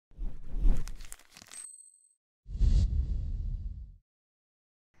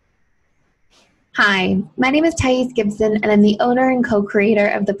Hi, my name is Gibson, and I'm the owner and co-creator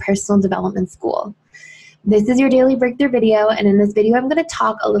of the Personal Development School. This is your daily breakthrough video, and in this video I'm going to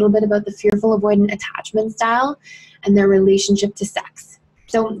talk a little bit about the fearful avoidant attachment style and their relationship to sex.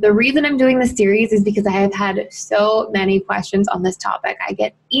 So the reason I'm doing this series is because I have had so many questions on this topic. I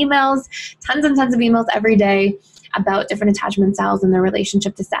get emails, tons and tons of emails every day about different attachment styles and their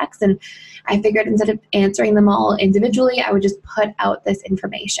relationship to sex, and I figured instead of answering them all individually, I would just put out this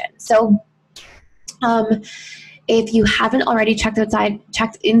information. So if you haven't already checked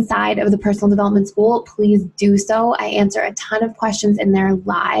inside of the Personal Development School, please do so. I answer a ton of questions in there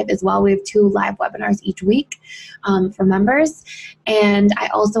live as well. We have 2 live webinars each week for members. And I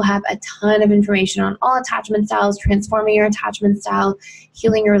also have a ton of information on all attachment styles, transforming your attachment style,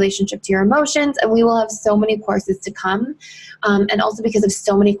 healing your relationship to your emotions, and we will have so many courses to come. And also because of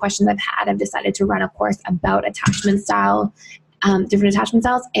so many questions I've had, I've decided to run a course about attachment style, different attachment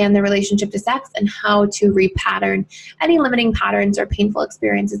styles and their relationship to sex, and how to repattern any limiting patterns or painful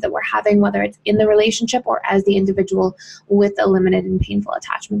experiences that we're having, whether it's in the relationship or as the individual with a limited and painful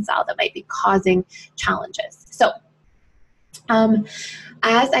attachment style that might be causing challenges. So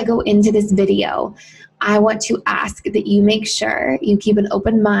as I go into this video, I want to ask that you make sure you keep an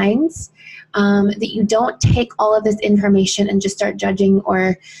open mind, that you don't take all of this information and just start judging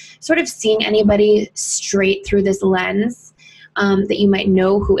or sort of seeing anybody straight through this lens. That you might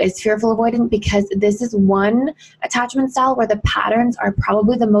know who is fearful avoidant, because this is one attachment style where the patterns are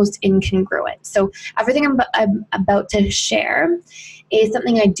probably the most incongruent. So everything I'm about to share is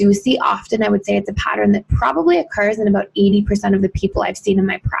something I do see often. I would say it's a pattern that probably occurs in about 80% of the people I've seen in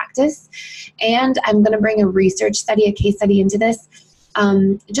my practice. And I'm going to bring a research study, a case study into this,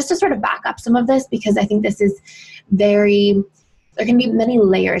 just to sort of back up some of this, because I think this is there can be many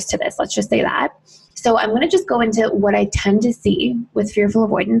layers to this. Let's just say that. So I'm going to just go into what I tend to see with fearful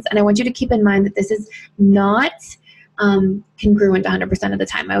avoidance, and I want you to keep in mind that this is not congruent 100% of the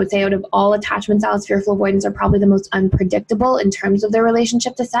time. I would say out of all attachment styles, fearful avoidance are probably the most unpredictable in terms of their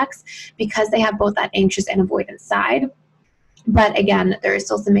relationship to sex, because they have both that anxious and avoidant side. But again, there are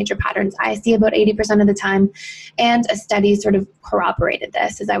still some major patterns I see about 80% of the time, and a study sort of corroborated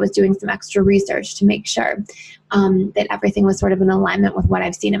this as I was doing some extra research to make sure that everything was sort of in alignment with what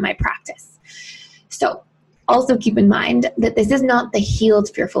I've seen in my practice. So also keep in mind that this is not the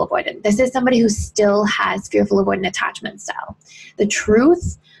healed fearful avoidant. This is somebody who still has fearful avoidant attachment style. The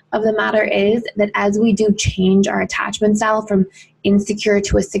truth of the matter is that as we do change our attachment style from insecure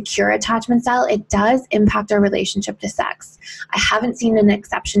to a secure attachment style, it does impact our relationship to sex. I haven't seen an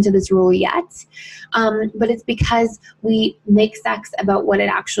exception to this rule yet, but it's because we make sex about what it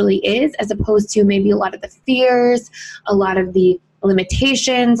actually is, as opposed to maybe a lot of the fears, a lot of the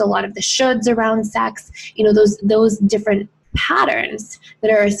limitations, a lot of the shoulds around sex, those different patterns that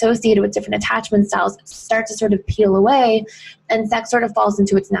are associated with different attachment styles start to sort of peel away, and sex sort of falls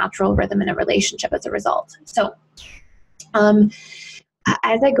into its natural rhythm in a relationship as a result. So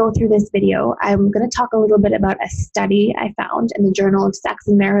as I go through this video, I'm going to talk a little bit about a study I found in the Journal of Sex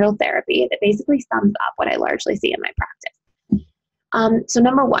and Marital Therapy that basically sums up what I largely see in my practice. So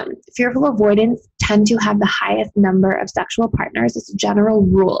number 1, fearful avoidants tend to have the highest number of sexual partners. It's a general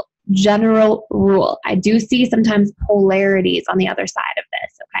rule. General rule. I do see sometimes polarities on the other side of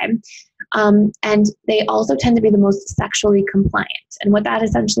this, okay? And they also tend to be the most sexually compliant. And what that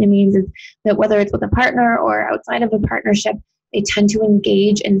essentially means is that whether it's with a partner or outside of a partnership, they tend to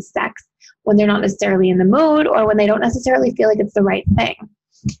engage in sex when they're not necessarily in the mood, or when they don't necessarily feel like it's the right thing.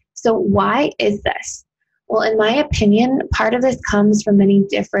 So why is this? Well, in my opinion, part of this comes from many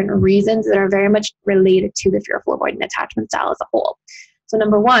different reasons that are very much related to the fearful avoidant attachment style as a whole. So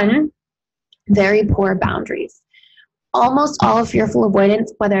number 1, very poor boundaries. Almost all fearful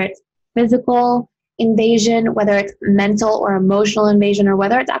avoidance, whether it's physical invasion, whether it's mental or emotional invasion, or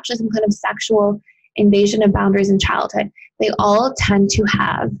whether it's actually some kind of sexual invasion of boundaries in childhood, they all tend to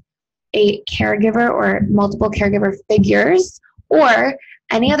have a caregiver or multiple caregiver figures, or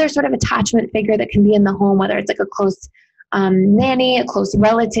any other sort of attachment figure that can be in the home, whether it's like a close nanny, a close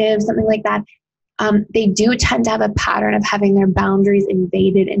relative, something like that. They do tend to have a pattern of having their boundaries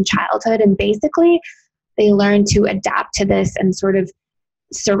invaded in childhood, and basically they learn to adapt to this and sort of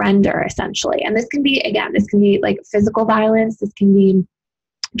surrender, essentially. And this can be, again, this can be like physical violence, this can be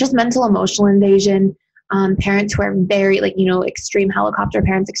just mental, emotional invasion, parents who are very, extreme helicopter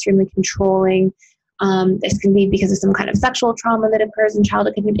parents, extremely controlling. This can be because of some kind of sexual trauma that occurs in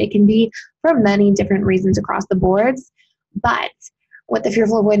childhood. It can be for many different reasons across the boards. But what the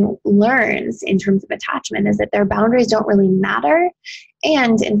fearful avoidant learns in terms of attachment is that their boundaries don't really matter.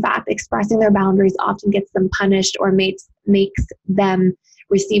 And in fact, expressing their boundaries often gets them punished or makes them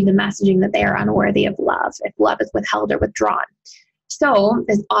receive the messaging that they are unworthy of love, if love is withheld or withdrawn. So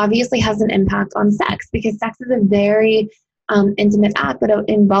this obviously has an impact on sex, because sex is a very intimate act, but it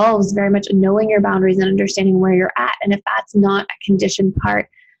involves very much knowing your boundaries and understanding where you're at. And if that's not a conditioned part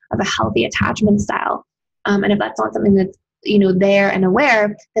of a healthy attachment style, and if that's not something that's there and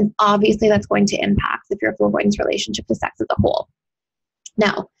aware, then obviously that's going to impact the fearful avoidance relationship to sex as a whole.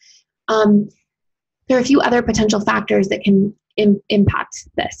 Now, there are a few other potential factors that can impact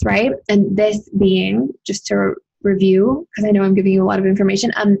this, right? And this being, just to review, because I know I'm giving you a lot of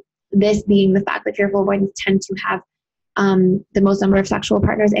information, this being the fact that fearful avoidants tend to have the most number of sexual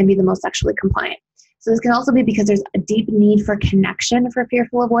partners and be the most sexually compliant. So this can also be because there's a deep need for connection for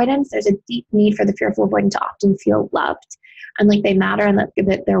fearful avoidance. There's a deep need for the fearful avoidant to often feel loved and like they matter and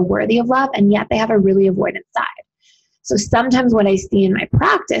that they're worthy of love, and yet they have a really avoidant side. So sometimes what I see in my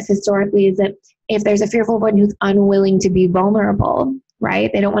practice historically is that if there's a fearful avoidant who's unwilling to be vulnerable,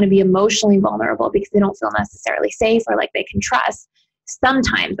 right? They don't want to be emotionally vulnerable because they don't feel necessarily safe or like they can trust.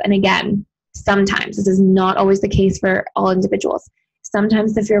 Sometimes, and again, sometimes, this is not always the case for all individuals.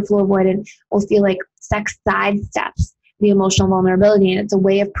 Sometimes the fearful avoidant will feel like sex sidesteps the emotional vulnerability, and it's a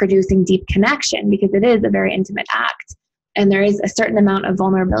way of producing deep connection because it is a very intimate act. And there is a certain amount of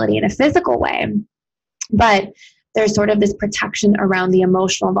vulnerability in a physical way, but there's sort of this protection around the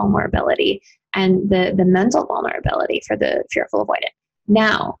emotional vulnerability and the mental vulnerability for the fearful avoidant.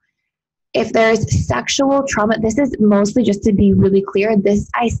 Now, if there's sexual trauma, this is mostly, just to be really clear, this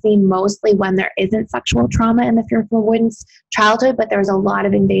I see mostly when there isn't sexual trauma in the fearful avoidance childhood, but there's a lot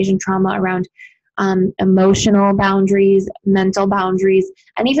of invasion trauma around emotional boundaries, mental boundaries,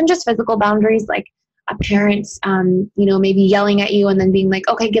 and even just physical boundaries, like a parent, maybe yelling at you and then being like,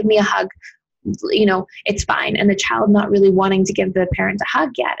 okay, give me a hug. It's fine. And the child not really wanting to give the parent a hug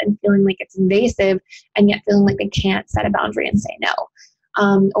yet and feeling like it's invasive and yet feeling like they can't set a boundary and say no.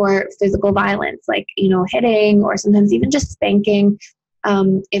 Or physical violence, like, hitting or sometimes even just spanking,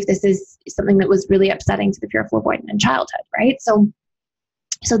 if this is something that was really upsetting to the fearful avoidant in childhood, right? So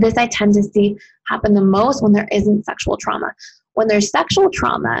this I tend to see happen the most when there isn't sexual trauma. When there's sexual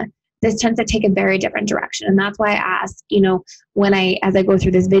trauma, this tends to take a very different direction. And that's why I ask, as I go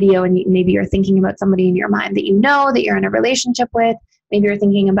through this video and maybe you're thinking about somebody in your mind that that you're in a relationship with, maybe you're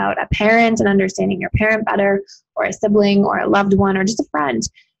thinking about a parent and understanding your parent better, or a sibling or a loved one or just a friend.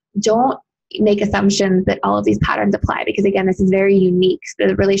 Don't make assumptions that all of these patterns apply, because again, this is very unique.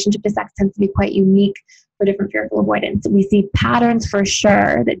 The relationship to sex tends to be quite unique for different fearful avoidants. We see patterns for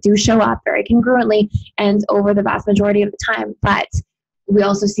sure that do show up very congruently and over the vast majority of the time, but we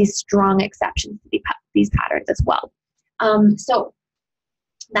also see strong exceptions to these patterns as well. So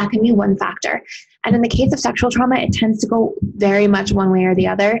that can be one factor. And in the case of sexual trauma, it tends to go very much one way or the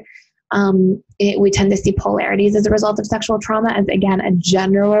other. We tend to see polarities as a result of sexual trauma, as again, a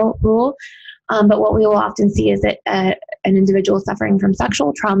general rule. But what we will often see is that an individual suffering from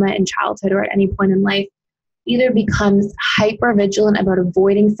sexual trauma in childhood or at any point in life either becomes hyper vigilant about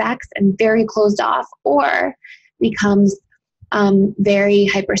avoiding sex and very closed off, or becomes very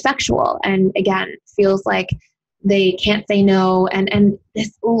hypersexual and again feels like they can't say no, and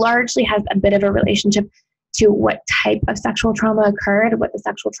this largely has a bit of a relationship to what type of sexual trauma occurred, what the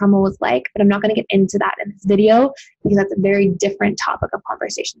sexual trauma was like, but I'm not going to get into that in this video because that's a very different topic of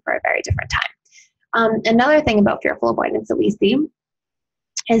conversation for a very different time. Another thing about fearful avoidance that we see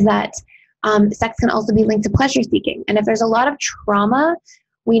is that sex can also be linked to pleasure seeking, and if there's a lot of trauma,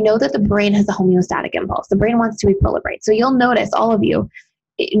 we know that the brain has a homeostatic impulse. The brain wants to equilibrate. So you'll notice, all of you,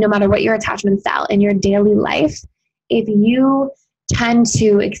 no matter what your attachment style in your daily life, if you tend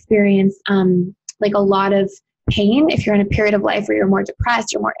to experience like a lot of pain, if you're in a period of life where you're more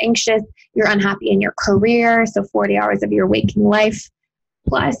depressed, you're more anxious, you're unhappy in your career, so 40 hours of your waking life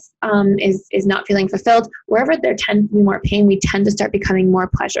plus is not feeling fulfilled, wherever there tends to be more pain, we tend to start becoming more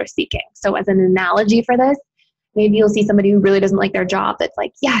pleasure seeking. So as an analogy for this, maybe you'll see somebody who really doesn't like their job that's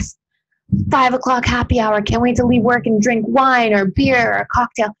like, yes, 5 o'clock happy hour, can't wait to leave work and drink wine or beer or a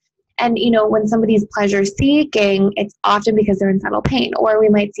cocktail. And, when somebody's pleasure seeking, it's often because they're in subtle pain. Or we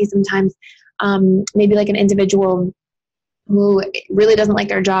might see sometimes maybe like an individual who really doesn't like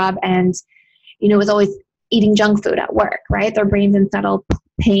their job and, is always eating junk food at work, right? Their brain's in subtle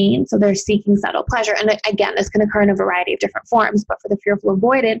pain, so they're seeking subtle pleasure. And again, this can occur in a variety of different forms, but for the fearful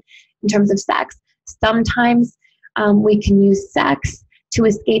avoidant, in terms of sex, sometimes we can use sex to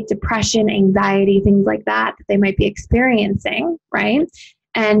escape depression, anxiety, things like that they might be experiencing, right?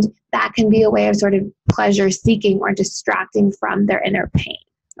 And that can be a way of sort of pleasure seeking or distracting from their inner pain,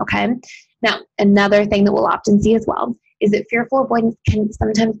 okay? Now, another thing that we'll often see as well is that fearful avoidants can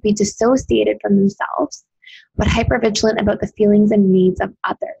sometimes be dissociated from themselves but hypervigilant about the feelings and needs of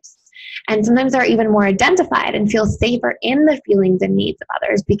others. And sometimes they're even more identified and feel safer in the feelings and needs of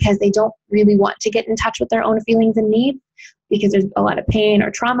others because they don't really want to get in touch with their own feelings and needs because there's a lot of pain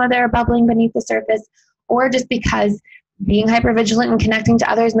or trauma there bubbling beneath the surface, or just because being hypervigilant and connecting to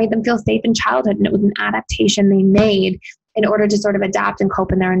others made them feel safe in childhood, and it was an adaptation they made in order to sort of adapt and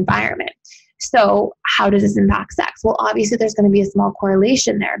cope in their environment. So how does this impact sex? Well, obviously there's going to be a small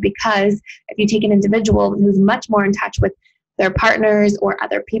correlation there, because if you take an individual who's much more in touch with their partners or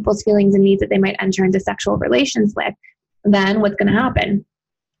other people's feelings and needs that they might enter into sexual relations with, then what's going to happen?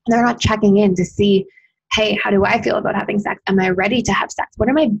 They're not checking in to see, hey, how do I feel about having sex? Am I ready to have sex? What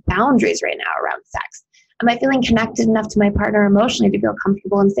are my boundaries right now around sex? Am I feeling connected enough to my partner emotionally to feel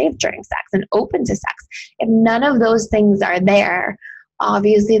comfortable and safe during sex and open to sex? If none of those things are there,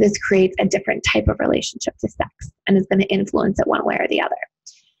 obviously this creates a different type of relationship to sex and is going to influence it one way or the other.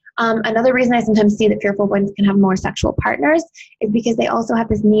 Another reason I sometimes see that fearful avoidants can have more sexual partners is because they also have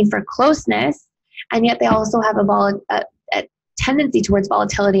this need for closeness, and yet they also have a tendency towards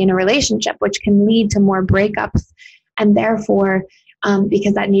volatility in a relationship, which can lead to more breakups, and therefore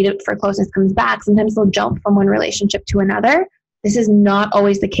because that need for closeness comes back, sometimes they'll jump from one relationship to another. This is not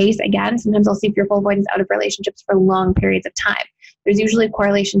always the case. Again, sometimes I'll see fearful avoidants out of relationships for long periods of time. There's usually a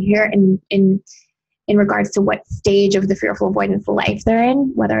correlation here in regards to what stage of the fearful avoidance life they're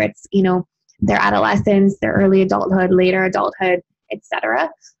in, whether it's, their adolescence, their early adulthood, later adulthood, etc.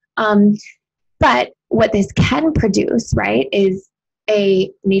 But what this can produce, right, is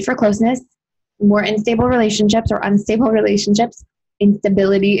a need for closeness, more unstable relationships or unstable relationships,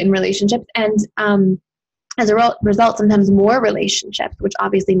 instability in relationships, and as a result, sometimes more relationships, which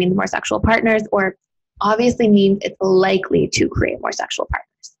obviously means more sexual partners, or obviously means it's likely to create more sexual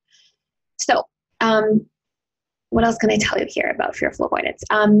partners. So what else can I tell you here about fearful avoidance?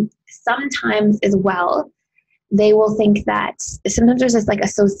 Sometimes as well, they will think that sometimes there's this like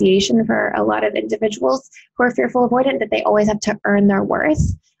association for a lot of individuals who are fearful avoidant that they always have to earn their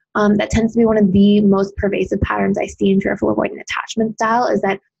worth. That tends to be one of the most pervasive patterns I see in fearful avoidant attachment style, is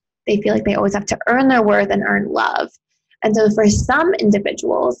that they feel like they always have to earn their worth and earn love. And so for some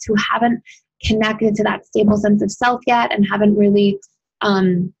individuals who haven't connected to that stable sense of self yet and haven't really,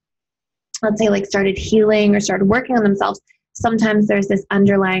 let's say, like started healing or started working on themselves, sometimes there's this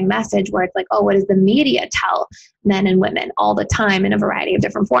underlying message where it's like, oh, what does the media tell men and women all the time in a variety of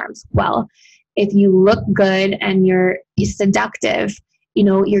different forms? Well, if you look good and you're seductive,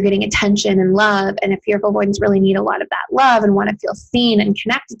 you're getting attention and love, and if fearful avoidants really need a lot of that love and want to feel seen and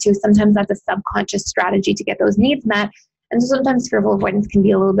connected to, sometimes that's a subconscious strategy to get those needs met. And so sometimes fearful avoidants can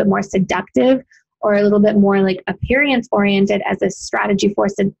be a little bit more seductive or a little bit more like appearance oriented as a strategy for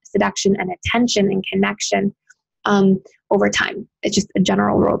seduction and attention and connection over time. It's just a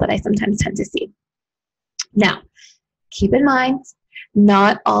general rule that I sometimes tend to see. Now, keep in mind,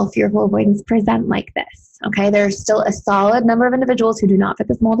 not all fearful avoidants present like this. Okay, there's still a solid number of individuals who do not fit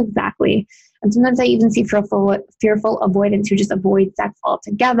this mold exactly. And sometimes I even see fearful avoidants who just avoid sex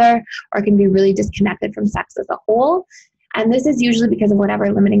altogether or can be really disconnected from sex as a whole. And this is usually because of whatever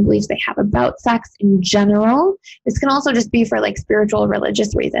limiting beliefs they have about sex in general. This can also just be for like spiritual,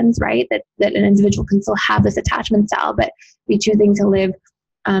 religious reasons, right? That an individual can still have this attachment style, but be choosing to live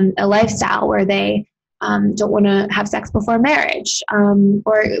a lifestyle where they don't want to have sex before marriage, or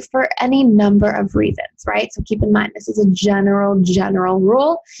for any number of reasons, right? So keep in mind, this is a general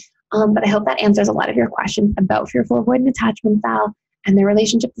rule, but I hope that answers a lot of your questions about fearful avoidant attachment style and their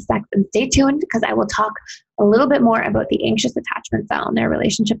relationship to sex. And stay tuned, because I will talk a little bit more about the anxious attachment style and their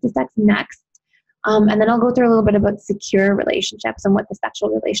relationship to sex next. And then I'll go through a little bit about secure relationships and what the sexual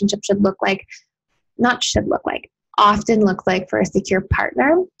relationship should look like, often look like for a secure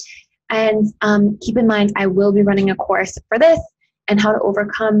partner. And keep in mind, I will be running a course for this and how to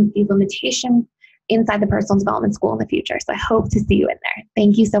overcome these limitations inside the Personal Development School in the future. So I hope to see you in there.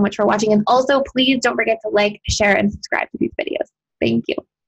 Thank you so much for watching. And also, please don't forget to like, share, and subscribe to these videos. Thank you.